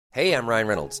Hey, I'm Ryan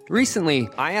Reynolds. Recently,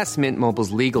 I asked Mint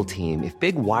Mobile's legal team if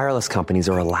big wireless companies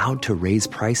are allowed to raise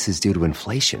prices due to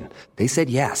inflation. They said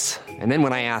yes. And then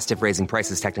when I asked if raising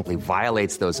prices technically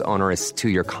violates those onerous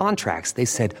two-year contracts, they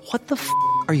said, "What the f***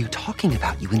 are you talking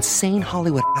about, you insane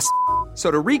Hollywood ass?" So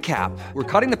to recap, we're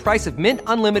cutting the price of Mint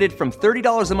Unlimited from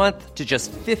 $30 a month to just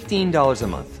 $15 a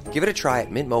month. Give it a try at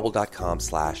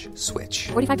mintmobile.com/switch.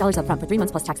 $45 up front for 3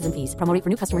 months plus taxes and fees. Promo rate for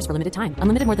new customers for limited time.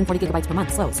 Unlimited more than 40 gigabytes per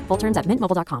month. Slows full terms at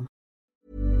mintmobile.com.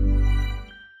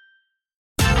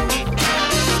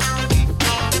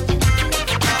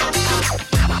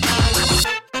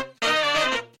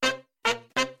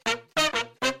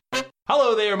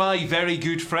 Hello there, my very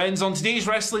good friends. On today's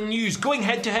wrestling news, going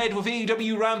head-to-head with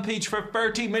AEW Rampage for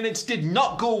 30 minutes did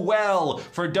not go well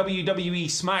for WWE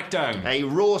SmackDown. A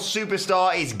Raw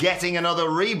superstar is getting another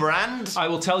rebrand. I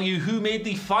will tell you who made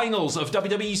the finals of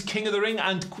WWE's King of the Ring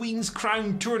and Queen's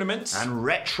Crown tournaments. And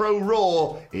Retro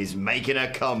Raw is making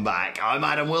a comeback. I'm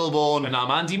Adam Wilborn. And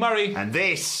I'm Andy Murray. And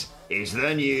this is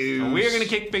the news. And we're going to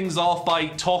kick things off by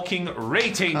talking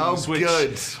ratings, which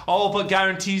good. all but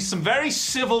guarantees some very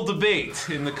civil debate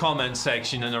in the comments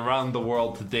section and around the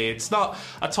world today. It's not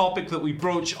a topic that we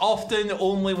broach often,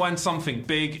 only when something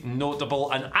big,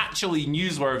 notable, and actually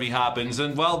newsworthy happens.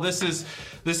 And well, this is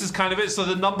kind of it. So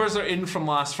the numbers are in from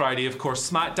last Friday. Of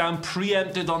course, SmackDown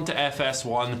preempted onto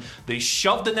FS1. They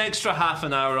shoved an extra half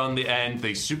an hour on the end.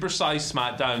 They supersized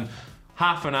SmackDown.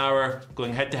 Half an hour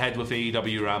going head-to-head with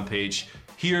AEW Rampage.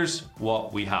 Here's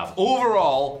what we have.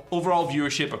 Overall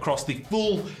viewership across the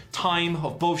full time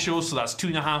of both shows, so that's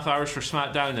 2.5 hours for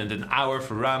SmackDown and an hour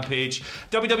for Rampage.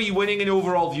 WWE winning in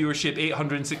overall viewership,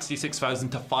 866,000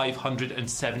 to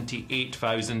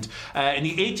 578,000. In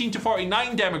the 18 to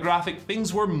 49 demographic,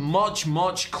 things were much,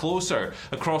 much closer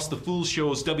across the full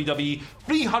shows. WWE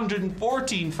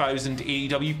 314,000,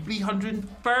 AEW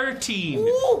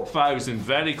 313,000.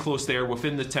 Very close there,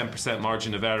 within the 10%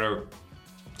 margin of error.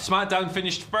 SmackDown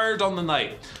finished third on the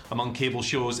night among cable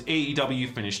shows. AEW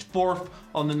finished fourth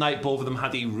on the night. Both of them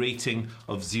had a rating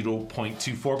of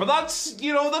 0.24. But that's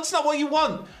not what you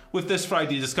want with this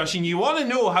Friday discussion. You want to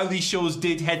know how these shows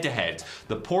did head-to-head.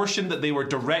 The portion that they were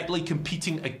directly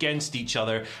competing against each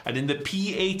other. And in the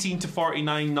P18 to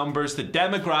 49 numbers, the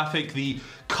demographic, the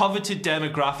coveted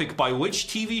demographic by which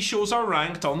TV shows are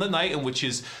ranked on the night and which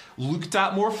is looked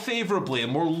at more favourably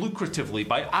and more lucratively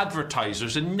by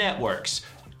advertisers and networks.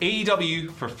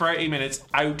 AEW for 30 minutes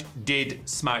outdid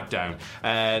SmackDown.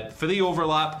 For the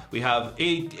overlap, we have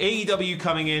AEW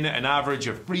coming in at an average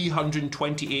of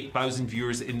 328,000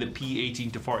 viewers in the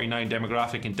P18 to 49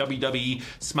 demographic, and WWE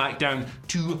SmackDown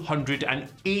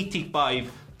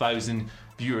 285,000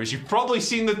 viewers. You've probably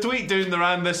seen the tweet doing the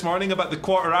round this morning about the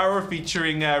quarter hour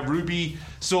featuring Ruby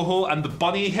Soho and the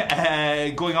Bunny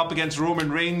going up against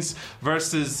Roman Reigns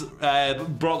versus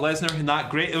Brock Lesnar in that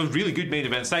great, it was really good main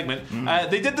event segment.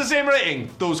 They did the same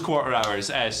rating, those quarter hours.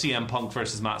 CM Punk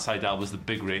versus Matt Sydal was the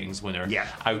big ratings winner,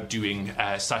 outdoing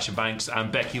Sasha Banks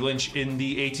and Becky Lynch in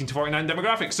the 18 to 49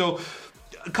 demographic. So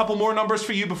a couple more numbers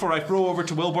for you before I throw over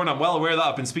to Wilborn. I'm well aware that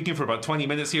I've been speaking for about 20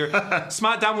 minutes here.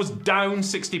 SmackDown was down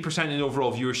 60% in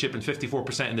overall viewership and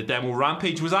 54% in the demo.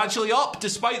 Rampage was actually up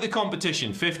despite the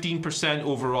competition, 15%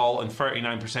 overall and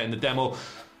 39% in the demo.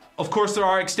 Of course, there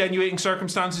are extenuating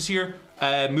circumstances here.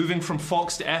 Moving from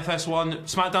Fox to FS1,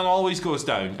 SmackDown always goes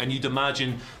down, and you'd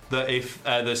imagine that if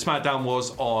the SmackDown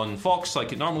was on Fox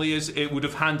like it normally is, it would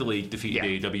have handily defeated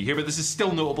AEW here. But this is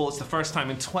still notable. It's the first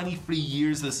time in 23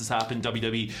 years this has happened,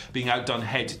 WWE being outdone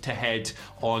head-to-head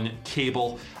on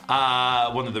cable.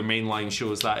 One of their mainline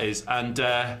shows, that is. And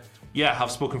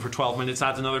I've spoken for 12 minutes.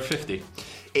 Add another 50. It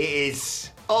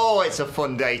is... Oh, it's a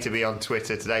fun day to be on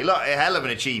Twitter today. Look, a hell of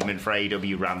an achievement for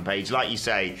AEW Rampage. Like you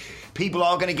say, people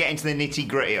are going to get into the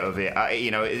nitty-gritty of it. At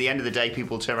the end of the day,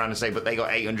 people turn around and say, but they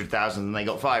got 800,000 and they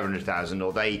got 500,000,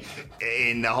 or they,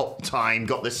 in the whole time,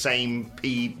 got the same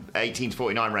P18 to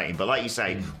 49 rating. But like you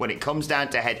say, when it comes down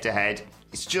to head-to-head,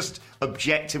 it's just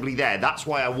objectively there. That's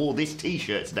why I wore this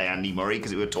T-shirt today, Andy Murray,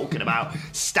 because we were talking about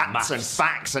stats and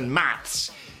facts and maths.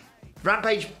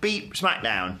 Rampage beat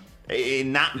SmackDown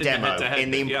in that demo,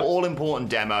 in the all-important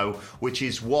demo, which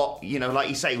is what, like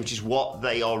you say, which is what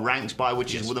they are ranked by,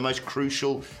 which is the most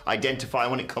crucial identifier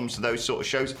when it comes to those sort of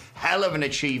shows. Hell of an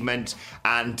achievement,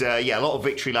 and a lot of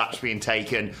victory laps being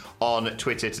taken on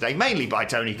Twitter today, mainly by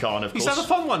Tony Khan, of course. He's had a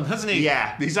fun one, hasn't he?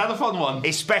 Yeah. He's had a fun one.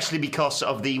 Especially because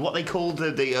of what they called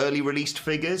the early released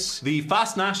figures. The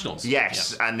Fast Nationals.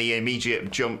 Yes, and the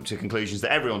immediate jump to conclusions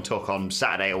that everyone took on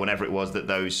Saturday or whenever it was that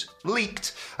those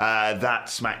leaked, that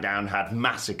SmackDown SmackDown had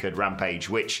massacred Rampage,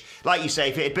 which, like you say,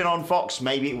 if it had been on Fox,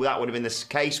 maybe that would have been the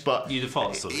case. But You'd have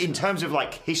thought so. In terms of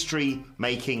like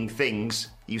history-making things,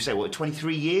 you say, what,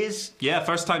 23 years? Yeah,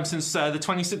 first time since the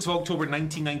 26th of October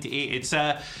 1998.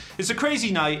 It's a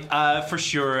crazy night, for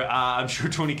sure. I'm sure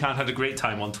Tony Khan had a great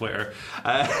time on Twitter,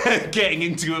 getting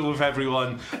into it with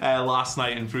everyone last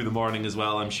night and through the morning as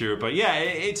well, I'm sure. But yeah,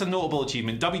 it's a notable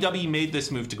achievement. WWE made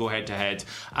this move to go head-to-head,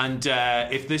 and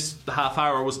if this half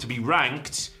hour was to be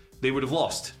ranked, they would have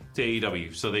lost to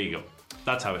AEW. So there you go.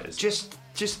 That's how it is. Just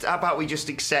how about we just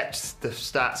accept the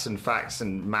stats and facts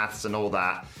and maths and all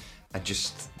that, and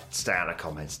just stay out of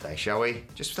comments today, shall we?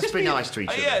 Let's be nice to each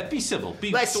other. Yeah, be civil.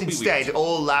 Let's instead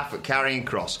all laugh at Karrion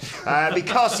Kross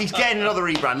because he's getting another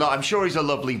rebrand. Look, I'm sure he's a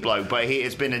lovely bloke, but he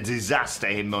has been a disaster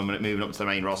him moving up to the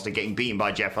main roster, getting beaten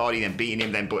by Jeff Hardy, then beating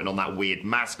him, then putting on that weird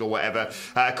mask or whatever.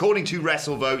 According to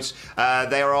WrestleVotes,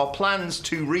 there are plans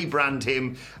to rebrand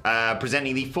him,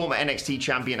 presenting the former NXT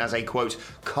champion as a, quote,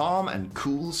 calm and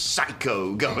cool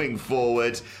psycho going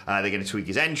forward. They're going to tweak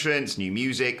his entrance, new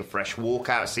music, a fresh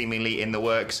walkout seemingly in the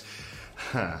works.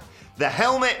 The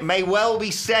helmet may well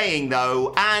be staying,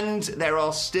 though, and there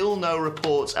are still no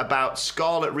reports about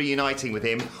Scarlett reuniting with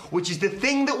him, which is the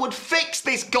thing that would fix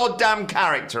this goddamn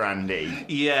character, Andy.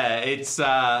 Yeah, he's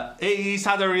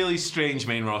had a really strange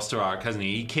main roster arc, hasn't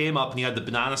he? He came up and he had the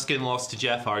banana skin loss to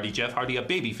Jeff Hardy. Jeff Hardy, a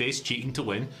babyface, cheating to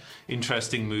win.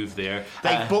 Interesting move there.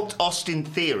 They booked Austin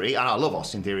Theory, and I love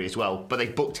Austin Theory as well, but they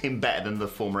booked him better than the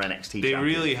former NXT champion. They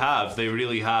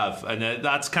really have. And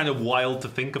that's kind of wild to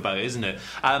think about, isn't it?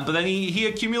 But then he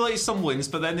accumulates some wins,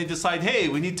 but then they decide, hey,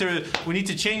 we need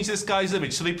to change this guy's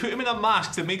image. So they put him in a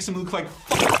mask that makes him look like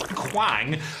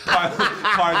Quang.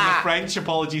 Pardon the French,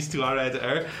 apologies to our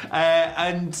editor.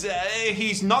 And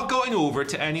he's not going over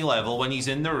to any level when he's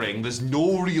in the ring. There's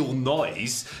no real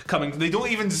noise coming. They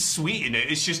don't even sweeten it.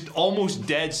 It's just almost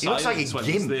dead silence when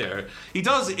he's there. He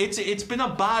does. It's been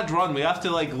a bad run. We have to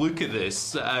look at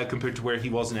this compared to where he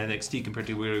was in NXT, compared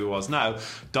to where he was now.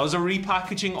 Does a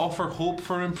repackaging offer hope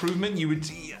for improvement?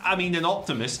 An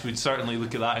optimist would certainly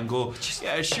look at that and go,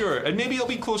 yeah, sure. And maybe it'll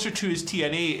be closer to his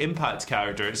TNA Impact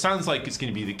character. It sounds like it's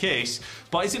going to be the case,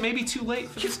 but is it maybe too late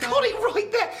for this guy? You've got it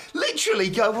right there. Literally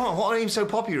go, what made him so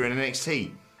popular in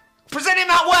NXT? Present him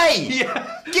that way!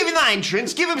 Yeah. Give him that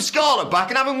entrance, give him Scarlett back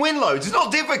and have him win loads. It's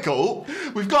not difficult.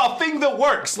 We've got a thing that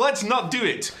works. Let's not do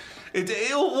it.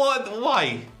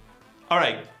 Why? All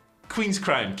right. Queen's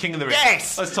Crown, King of the Ring.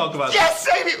 Yes! Let's talk about that.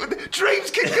 Yes, dreams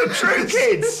can come true,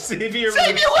 kids! Xavier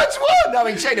Woods won! I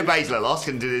mean, Shayna Baszler lost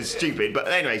and did this stupid, but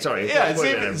anyway, sorry. Yeah,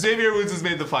 Xavier Woods has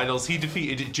made the finals. He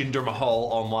defeated Jinder Mahal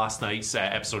on last night's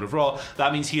episode of Raw.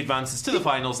 That means he advances to the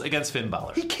finals against Finn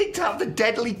Balor. He kicked out the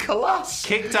Deadly Colossus.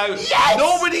 Kicked out? Yes!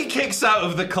 Nobody kicks out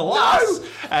of the Colossus. No!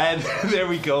 And there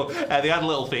we go. They had a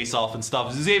little face-off and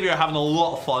stuff. Xavier having a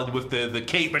lot of fun with the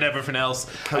cape and everything else.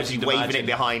 Coach waving it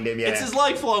behind him, yeah. It's his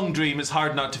lifelong dream. It's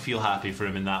hard not to feel happy for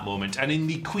him in that moment. And in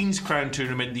the Queen's Crown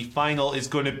tournament, the final is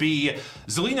going to be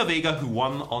Zelina Vega, who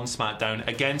won on SmackDown,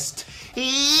 against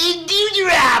I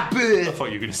thought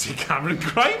you were going to say Cameron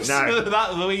Grimes. No.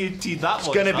 The way you teed that one.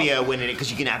 It's going to be her winning it because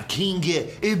you can have King Booker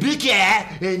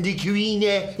and the Queen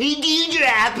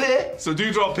Doudrop. So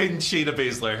Doudrop pinned Shayna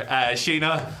Baszler.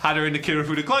 Shayna had her in the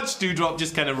Kirifuda clutch. Doudrop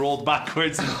just kind of rolled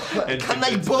backwards. And can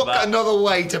they book another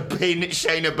way to pin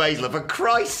Shayna Baszler? For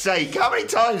Christ's sake, how many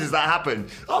times has that happened?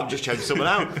 Oh, I'm just choking someone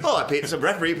out. Oh, I pinned some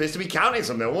referee appears to be counting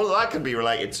something. What that could be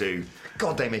related to?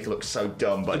 God, they make it look so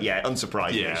dumb, but yeah,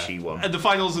 unsurprisingly, yeah. She won. And the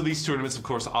finals of these tournaments, of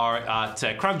course, are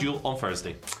at Crown Jewel on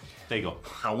Thursday. There you go.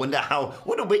 I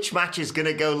wonder which match is going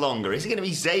to go longer. Is it going to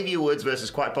be Xavier Woods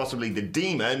versus quite possibly the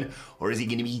Demon, or is it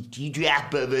going to be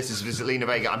Doudrop versus Zelina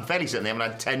Vega? I'm fairly certain they haven't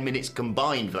had 10 minutes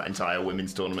combined for that entire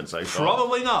women's tournament so far.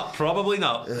 Probably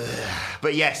not.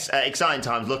 But yes, exciting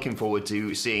times. Looking forward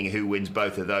to seeing who wins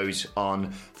both of those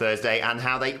on Thursday and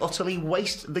how they utterly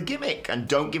waste the gimmick and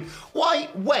don't give...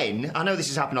 When? I know this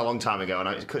has happened a long time ago, and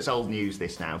it's old news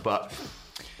this now, but...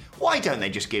 Why don't they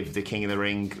just give the King of the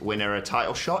Ring winner a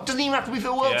title shot? Doesn't even have to be for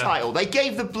the world title. They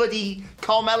gave the bloody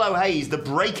Carmelo Hayes, the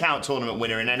breakout tournament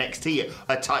winner in NXT,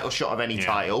 a title shot of any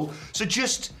title. So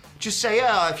just say,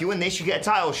 if you win this, you get a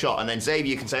title shot. And then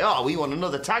Xavier can say, we want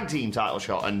another tag team title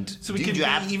shot. And so we could be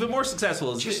even more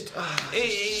successful.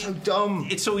 It's so dumb.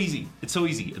 It's so easy.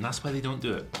 And that's why they don't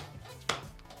do it.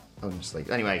 honestly.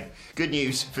 Anyway, good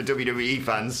news for WWE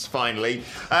fans, finally.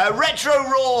 Retro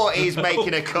Raw is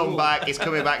making a comeback. It's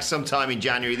coming back sometime in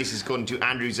January. This is according to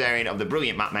Andrew Zarian of the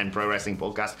brilliant Mat Men Pro Wrestling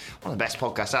Podcast. One of the best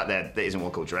podcasts out there that isn't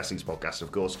What Culture Wrestling's podcast,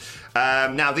 of course.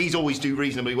 Now, these always do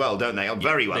reasonably well, don't they?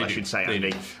 Very well, I should say,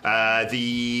 Andy.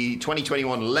 The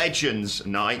 2021 Legends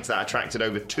Night that attracted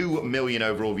over 2 million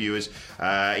overall viewers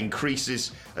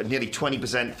increases nearly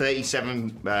 20%,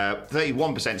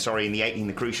 31% in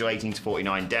the crucial 18 to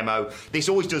 49 demo. This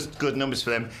always does good numbers for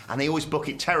them, and they always book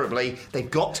it terribly.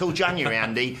 They've got till January,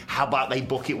 Andy. How about they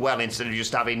book it well instead of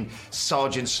just having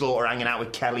Sergeant Slaughter hanging out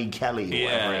with Kelly,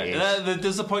 whatever it is. The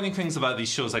disappointing things about these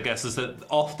shows, I guess, is that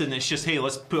often it's just, hey,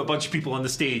 let's put a bunch of people on the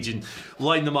stage and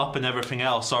line them up and everything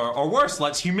else. Or worse,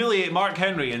 let's humiliate Mark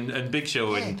Henry and Big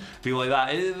Show and people like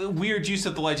that. Weird use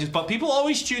of the Legends, but people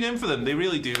always tune in for them. They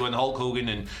really do, when Hulk Hogan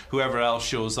and whoever else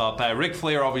shows up. Ric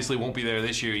Flair obviously won't be there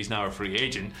this year. He's now a free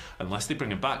agent, unless they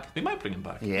bring him back. They might bring him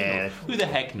back. Yeah. Who the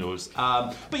heck knows?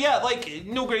 But yeah, like,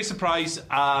 no great surprise.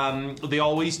 They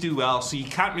always do well, so you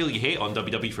can't really hate on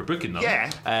WWE for booking them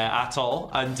at all.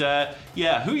 And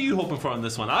who are you hoping for on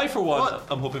this one? I, for one,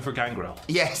 I'm hoping for Gangrel.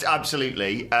 Yes,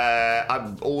 absolutely.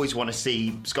 I always want to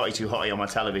see Scotty 2 Hotty on my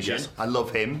television. Yes. I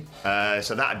love him,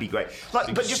 so that'd be great.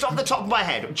 But just off the top of my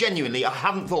head, genuinely, I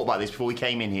haven't thought about this before we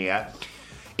came in here.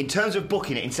 In terms of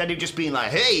booking it, instead of just being like,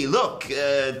 hey, look,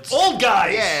 old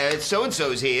guys! Yeah,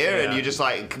 so-and-so's here, and you're just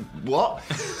like, what?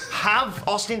 Have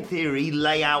Austin Theory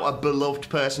lay out a beloved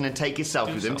person and take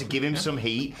himself with him to give him some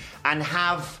heat, and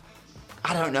have,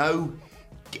 I don't know,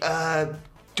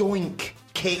 doink,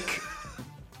 kick,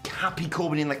 Happy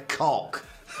Corbin in the cock.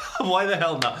 Why the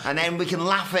hell not? And then we can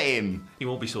laugh at him. He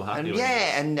won't be so happy.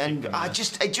 And I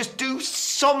just do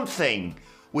something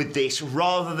with this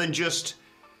rather than just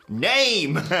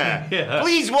name.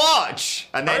 Please watch.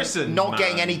 And then not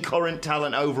getting any current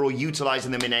talent over or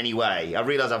utilising them in any way. I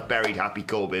realise I've buried Happy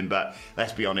Corbin, but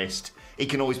let's be honest, it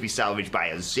can always be salvaged by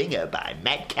a zinger by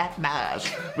Madcap Mars.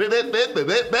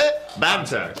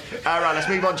 Banter. All right, let's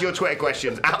move on to your Twitter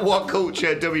questions. At What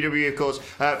Culture WWE, of course.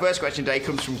 First question today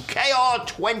comes from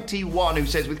KR21, who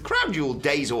says, with Crown Jewel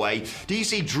days away, do you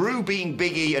see Drew beating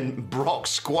Big E and Brock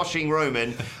squashing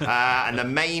Roman and the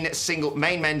main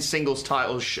men's singles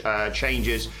title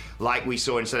changes like we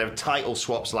saw instead of title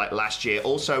swaps like last year?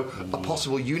 Also, a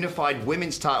possible unified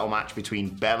women's title match between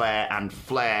Belair and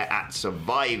Flair at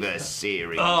Survivor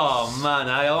Series. Oh man,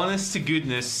 I honest to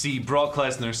goodness see Brock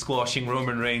Lesnar squashing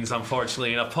Roman Reigns,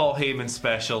 unfortunately, in a Paul Heyman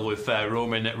special with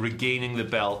Roman regaining the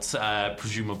belt,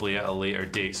 presumably at a later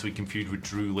date, so he can feud with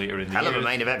Drew later in the year. Hell of a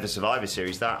main event for Survivor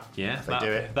Series, that. Yeah, if they do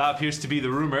it. That appears to be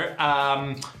the rumour.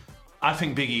 I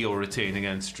think Big E will retain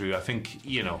against Drew. I think,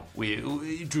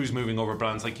 Drew's moving over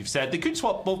brands, like you've said. They could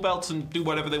swap both belts and do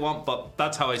whatever they want, but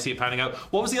that's how I see it panning out.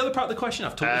 What was the other part of the question?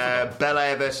 I've totally forgot.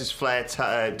 Belair versus Flair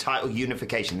title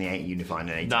unification. They ain't unifying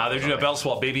anything. Nah, they're doing a belt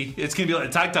swap, baby. It's going to be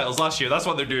like the tag titles last year. That's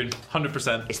what they're doing,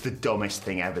 100%. It's the dumbest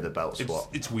thing ever, the belt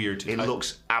swap. It's weird. It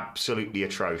looks absolutely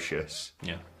atrocious.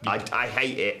 Yeah. I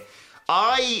hate it.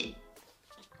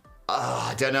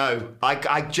 I don't know.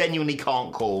 I genuinely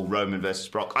can't call Roman versus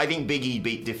Brock. I think Big E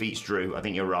defeats Drew. I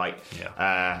think you're right.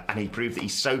 Yeah. And he proved that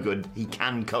he's so good he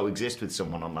can coexist with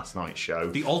someone on last night's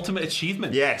show. The ultimate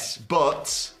achievement. Yes,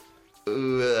 but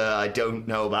I don't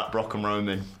know about Brock and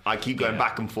Roman. I keep going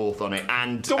back and forth on it.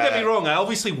 And don't get me wrong, I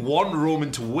obviously want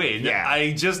Roman to win. Yeah.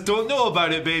 I just don't know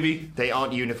about it, baby. They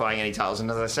aren't unifying any titles, and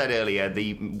as I said earlier,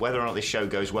 whether or not this show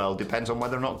goes well depends on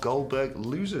whether or not Goldberg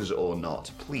loses or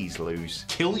not. Please lose.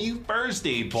 Kill you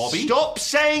Thursday, Bobby. Stop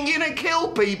saying you're gonna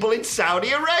kill people in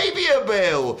Saudi Arabia,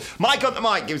 Bill. Mike on the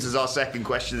mic gives us our second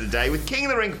question of the day. With King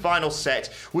of the Ring final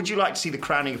set, would you like to see the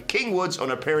crowning of King Woods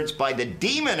on appearance by the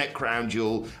Demon at Crown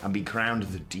Jewel and be crowned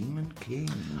the Demon King?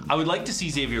 I would like to see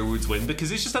Xavier Woods win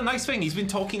because it's just a nice thing. He's been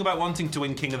talking about wanting to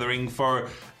win King of the Ring for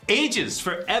ages,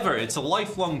 forever. It's a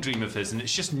lifelong dream of his, and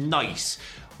it's just nice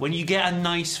when you get a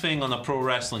nice thing on a pro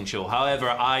wrestling show. However,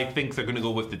 I think they're going to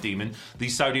go with the Demon.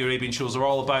 These Saudi Arabian shows are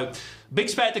all about big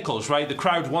spectacles, right? The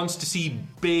crowd wants to see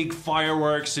big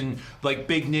fireworks and like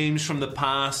big names from the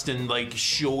past and like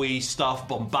showy stuff,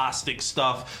 bombastic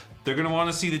stuff. They're going to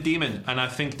want to see the Demon, and I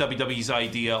think WWE's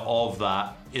idea of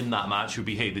that in that match would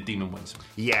be, hey, the Demon wins.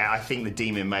 Yeah, I think the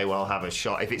Demon may well have a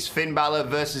shot. If it's Finn Balor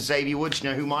versus Xavier Woods,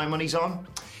 you know who my money's on?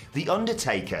 The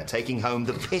Undertaker taking home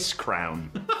the piss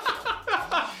crown.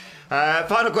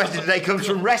 Final question today comes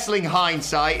from Wrestling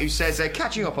Hindsight, who says,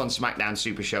 catching up on SmackDown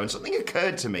Super Show, and something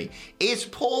occurred to me. Is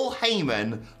Paul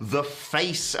Heyman the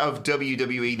face of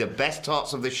WWE? The best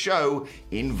parts of the show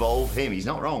involve him. He's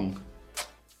not wrong.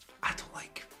 I don't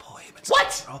like Paul Heyman's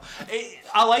What? role.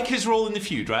 I like his role in the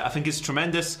feud, right? I think it's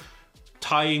tremendous.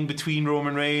 tying between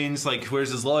Roman Reigns, like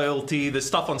where's his loyalty. The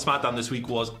stuff on SmackDown this week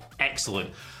was excellent.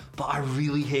 But I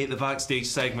really hate the backstage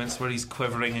segments where he's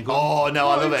quivering and going, oh no,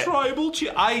 I love it. Tribal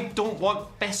chief. I don't want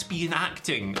thespian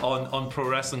acting on pro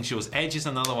wrestling shows. Edge is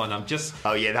another one. I'm just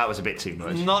oh yeah, that was a bit too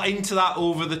much. Not into that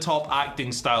over the top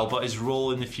acting style, but his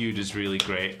role in the feud is really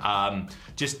great.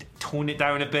 Just tone it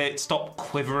down a bit, stop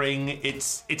quivering.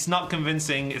 It's not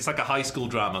convincing. It's like a high school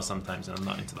drama sometimes, and I'm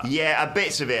not into that. Yeah,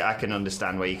 bits of it I can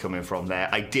understand where you're coming from there.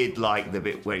 I did like the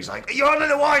bit where he's like, "You're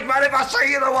the wise man if I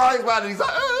say you're the wise man," and he's like,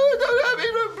 "Oh, don't have me,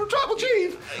 Tribal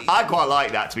Chief." I quite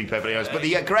like that, to be perfectly honest. But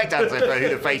the correct answer for who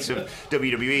the face of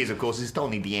WWE is, of course, is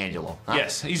Tony D'Angelo. Huh?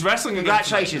 Yes, he's wrestling.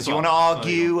 Congratulations. You want to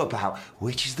argue about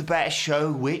which is the better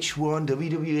show, which one,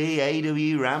 WWE,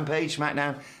 AEW, Rampage,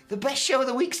 SmackDown? The best show of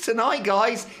the week's tonight,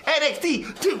 guys. NXT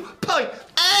 2.0.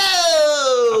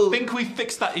 I think we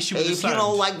fixed that issue with the sound. If you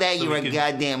don't like that, you're a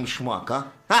goddamn schmuck, huh?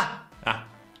 Ah.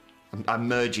 I'm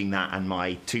merging that and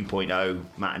my 2.0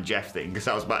 Matt and Jeff thing, because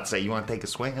I was about to say, you want to take a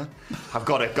swing, huh? I've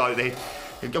got to go there.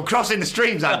 I'm crossing the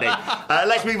streams, Andy.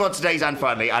 Let's move on to today's and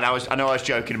finally. And I know I was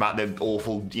joking about the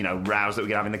awful, rows that we're going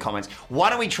to have in the comments. Why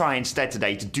don't we try instead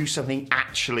today to do something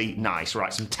actually nice?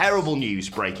 Right, some terrible news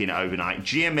breaking overnight.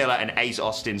 Gia Miller and Ace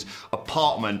Austin's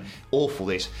apartment, awful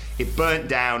this. It burnt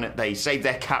down. They saved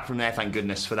their cat from there, thank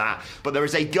goodness for that. But there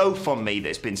is a GoFundMe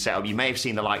that's been set up. You may have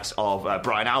seen the likes of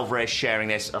Brian Alvarez sharing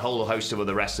this. A whole host of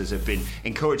other wrestlers have been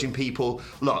encouraging people.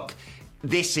 Look,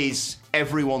 this is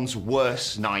everyone's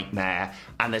worst nightmare,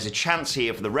 and there's a chance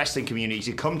here for the wrestling community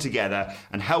to come together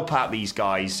and help out these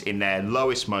guys in their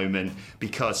lowest moment,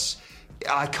 because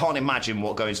I can't imagine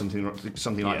what going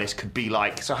something like this could be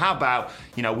like. So how about,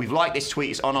 we've liked this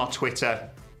tweet, it's on our Twitter.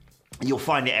 You'll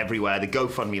find it everywhere, the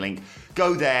GoFundMe link.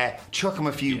 Go there, chuck them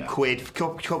a few quid,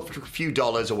 a few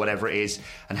dollars or whatever it is,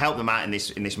 and help them out in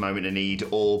this moment of need,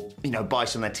 or buy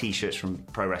some of their t-shirts from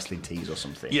Pro Wrestling Tees or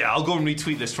something. Yeah, I'll go and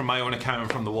retweet this from my own account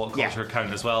and from the What Culture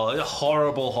account as well. A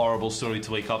horrible, horrible story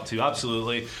to wake up to,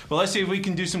 absolutely. But let's see if we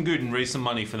can do some good and raise some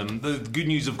money for them. The good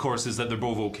news, of course, is that they're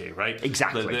both okay, right?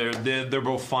 Exactly. They're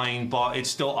both fine, but it's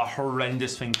still a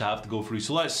horrendous thing to have to go through.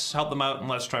 So let's help them out and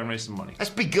let's try and raise some money.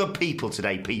 Let's be good people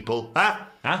today, people.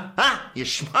 You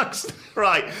schmucks.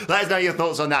 Right, let us know your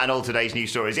thoughts on that and all today's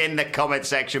news stories in the comment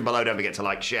section below. Don't forget to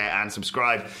like, share and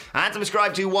subscribe. And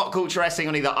subscribe to What Culture Wrestling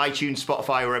on either iTunes,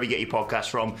 Spotify, wherever you get your podcasts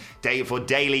from. For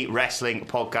daily wrestling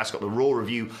podcasts. Got the Raw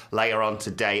review later on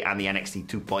today and the NXT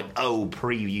 2.0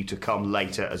 preview to come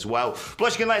later as well.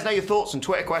 Plus, you can let us know your thoughts and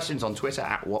Twitter questions on Twitter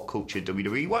at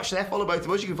WhatCultureWWE. Watch there, follow both of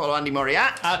us. You can follow Andy Murray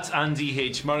at Andy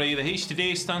H. Murray. The H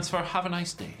today stands for Have a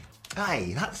Nice Day.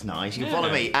 Hey, that's nice. You can follow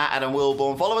me at Adam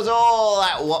Wilborn. Follow us all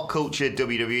at What Culture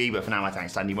WWE. But for now, my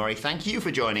thanks to Andy Murray. Thank you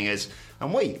for joining us,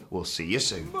 and we will see you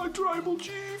soon. My Tribal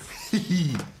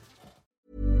Chief.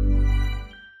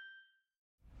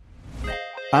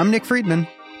 I'm Nick Friedman.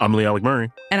 I'm Lee Alec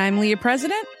Murray. And I'm Leah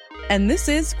President. And this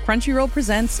is Crunchyroll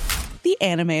Presents The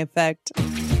Anime Effect.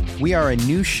 We are a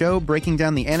new show breaking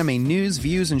down the anime news,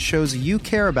 views, and shows you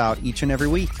care about each and every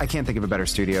week. I can't think of a better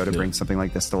studio to bring something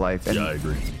like this to life. And I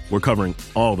agree. We're covering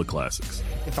all the classics.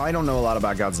 If I don't know a lot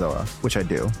about Godzilla, which I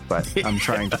do, but I'm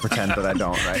trying to pretend that I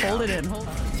don't right Hold it.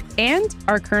 And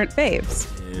our current faves.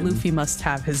 Luffy must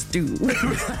have his due.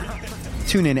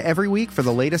 Tune in every week for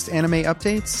the latest anime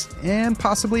updates and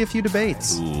possibly a few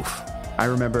debates. Oof. I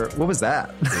remember, what was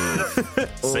that?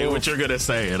 Say what you're going to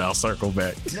say and I'll circle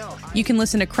back. You can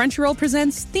listen to Crunchyroll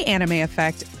Presents The Anime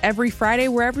Effect every Friday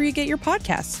wherever you get your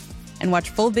podcasts. And watch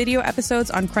full video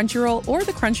episodes on Crunchyroll or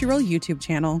the Crunchyroll YouTube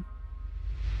channel.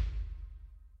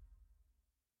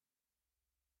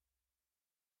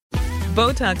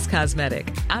 Botox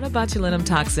Cosmetic, out of botulinum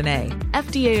toxin A,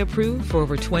 FDA approved for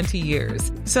over 20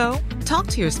 years. So, talk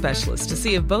to your specialist to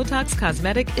see if Botox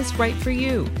Cosmetic is right for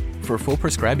you. For full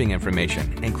prescribing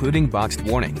information, including boxed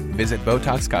warning, visit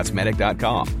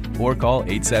BotoxCosmetic.com or call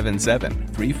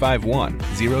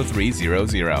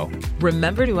 877-351-0300.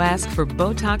 Remember to ask for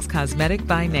Botox Cosmetic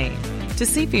by name. To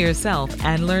see for yourself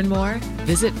and learn more,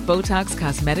 visit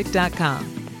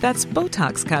BotoxCosmetic.com. That's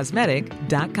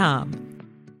BotoxCosmetic.com.